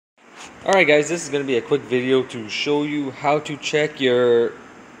Alright guys, this is going to be a quick video to show you how to check your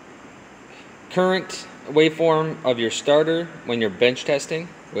current waveform of your starter when you're bench testing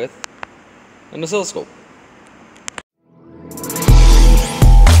with an oscilloscope.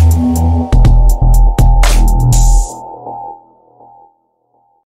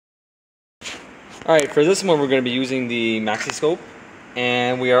 Alright, for this one we're going to be using the maxi scope,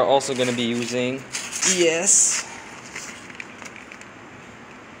 and we are also going to be using JLsAutoSolution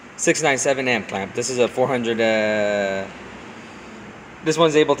amp clamp. This is a 400, this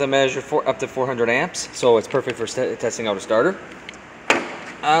one's able to measure up to 400 amps, so it's perfect for testing out a starter.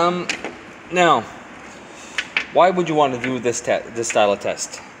 Now, why would you want to do this style of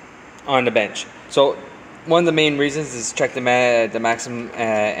test on the bench? So, one of the main reasons is check the maximum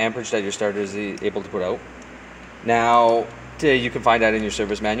amperage that your starter is able to put out. Now, you can find that in your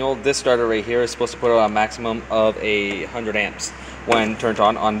service manual. This starter right here is supposed to put out a maximum of 100 amps when turned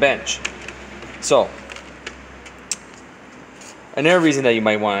on bench. So, another reason that you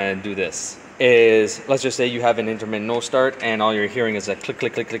might want to do this is, let's just say you have an intermittent no start and all you're hearing is a click,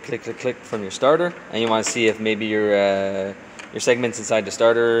 click, click, click, click, click, click from your starter, and you want to see if maybe your segments inside the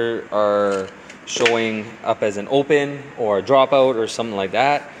starter are showing up as an open or a dropout or something like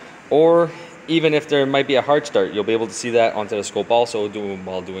that, or even if there might be a hard start, you'll be able to see that onto the scope also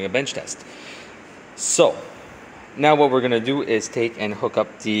while doing a bench test. So now what we're going to do is take and hook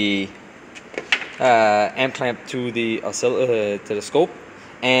up the amp clamp to the scope,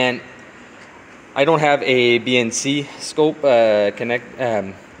 and I don't have a BNC scope I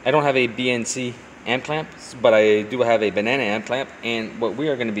don't have a BNC amp clamp, but I do have a banana amp clamp, and what we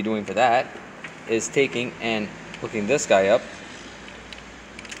are going to be doing for that is taking and hooking this guy up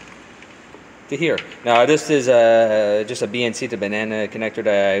to here. Now this is just a BNC to banana connector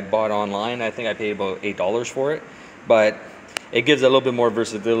that I bought online. I think I paid about $8 for it, but it gives a little bit more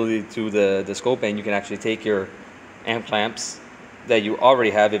versatility to the scope, and you can actually take your amp clamps that you already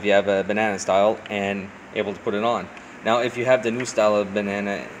have if you have a banana style and able to put it on. Now if you have the new style of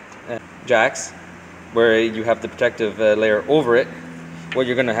banana jacks where you have the protective layer over it, what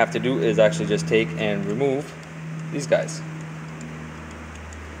you're going to have to do is actually just take and remove these guys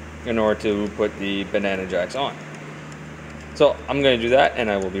in order to put the banana jacks on. So I'm going to do that and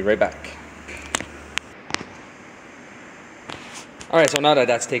I will be right back. Alright, so now that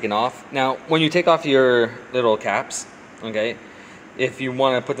that's taken off, now when you take off your little caps, okay, if you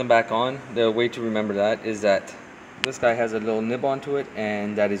want to put them back on, the way to remember that is that this guy has a little nib onto it,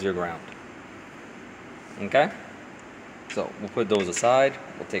 and that is your ground. Okay? So we'll put those aside.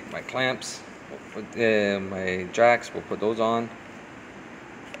 We'll take my clamps, we'll put my jacks, we'll put those on.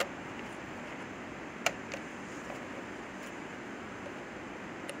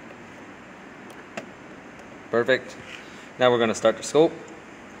 Perfect. Now we're going to start the scope.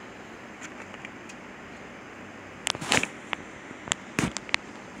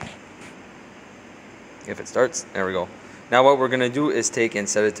 If it starts, there we go. Now what we're going to do is take and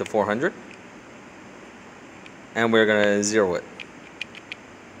set it to 400. And we're going to zero it.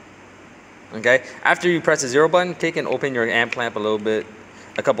 Okay? After you press the zero button, take and open your amp clamp a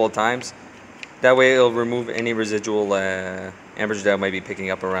couple of times. That way it'll remove any residual amperage that might be picking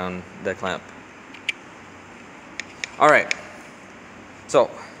up around the clamp. Alright, so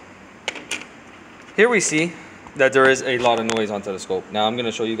here we see that there is a lot of noise onto the scope. Now I'm going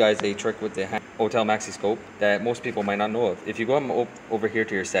to show you guys a trick with the Hotel Maxi Scope that most people might not know of. If you go over here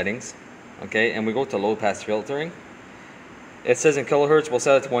to your settings, okay, and we go to low pass filtering, it says in kilohertz, we'll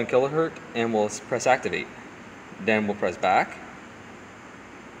set it to 1 kilohertz and we'll press activate. Then we'll press back,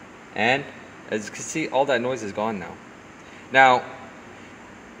 and as you can see, all that noise is gone now. Now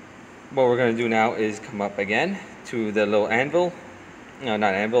what we're going to do now is come up again to the little anvil, no,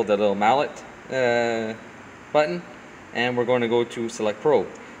 not anvil, the little mallet button, and we're going to go to select probe.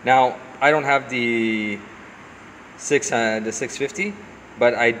 Now I don't have the 650,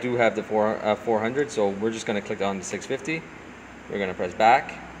 but I do have the 400, so we're just going to click on the 650. We're going to press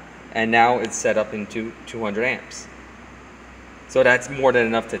back, and now it's set up into 200 amps. So that's more than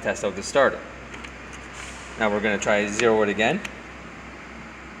enough to test out the starter. Now we're going to try zero it again,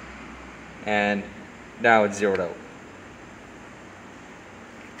 and now it's zeroed out.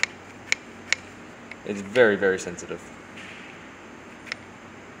 It's very, very sensitive.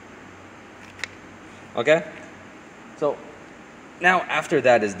 Okay? So now after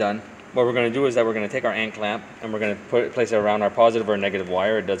that is done, what we're going to do is that we're going to take our amp clamp and we're going to place it around our positive or negative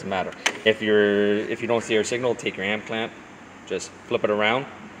wire. It doesn't matter. If you don't see your signal, take your amp clamp, just flip it around,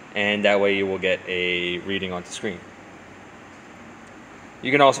 and that way you will get a reading on the screen.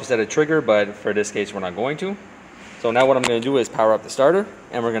 You can also set a trigger, but for this case we're not going to. So now what I'm going to do is power up the starter,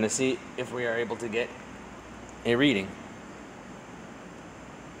 and we're going to see if we are able to get a reading.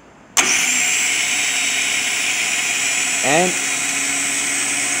 And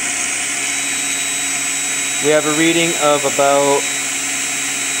we have a reading of about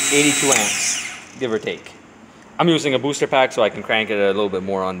 82 amps, give or take. I'm using a booster pack so I can crank it a little bit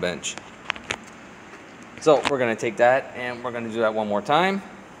more on bench. So we're going to take that and we're going to do that one more time.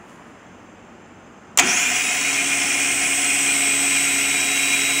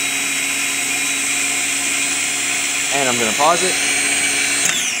 And I'm going to pause it.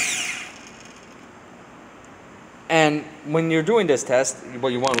 And when you're doing this test, what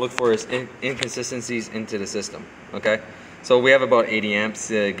you want to look for is inconsistencies into the system, okay? So we have about 80 amps,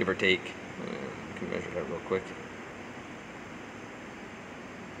 give or take. I can measure that real quick.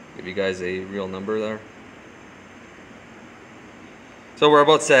 Give you guys a real number there. So we're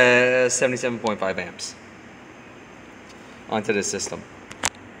about 77.5 amps onto the system.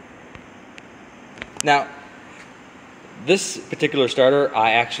 Now, this particular starter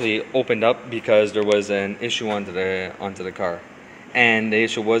I actually opened up because there was an issue onto the car, and the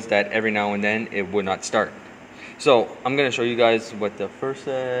issue was that every now and then it would not start. So I'm going to show you guys what the first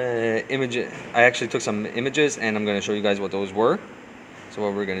image. I actually took some images and I'm going to show you guys what those were. So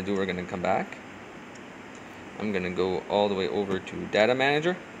what we're going to do, we're going to come back. I'm going to go all the way over to Data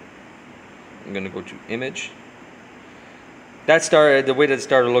Manager. I'm going to go to Image. That starter, the way that the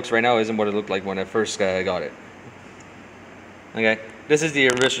starter looks right now isn't what it looked like when I first got it. Okay, this is the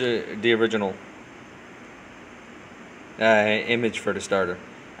original image for the starter.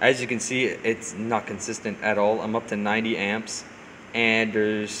 As you can see, it's not consistent at all. I'm up to 90 amps, and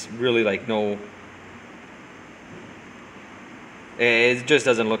there's really like no. It just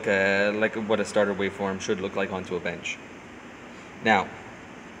doesn't look like what a starter waveform should look like onto a bench. Now,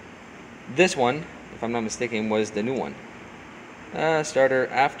 this one, if I'm not mistaken, was the new one. Starter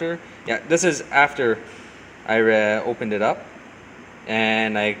after. Yeah, this is after I opened it up.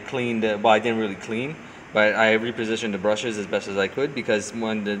 And I cleaned it. Well, I didn't really clean, but I repositioned the brushes as best as I could because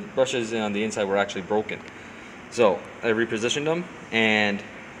when the brushes on the inside were actually broken. So I repositioned them, and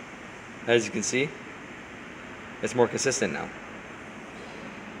as you can see, it's more consistent now.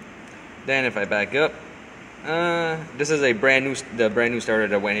 Then if I back up, this is the brand new starter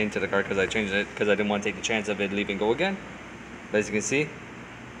that went into the car because I changed it because I didn't want to take the chance of it leaving go again. But as you can see,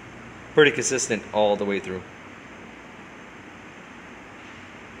 pretty consistent all the way through.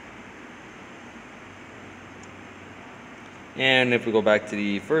 And if we go back to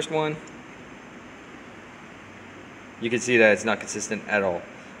the first one, you can see that it's not consistent at all.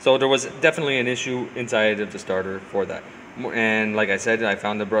 So there was definitely an issue inside of the starter for that. And like I said, I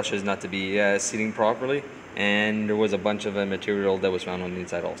found the brushes not to be seating properly, and there was a bunch of material that was found on the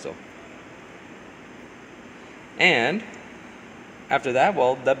inside also. And after that,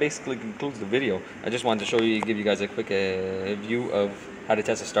 well, that basically concludes the video. I just wanted to show you, give you guys a quick view of how to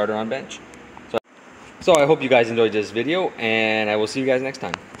test a starter on bench. So I hope you guys enjoyed this video, and I will see you guys next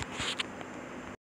time.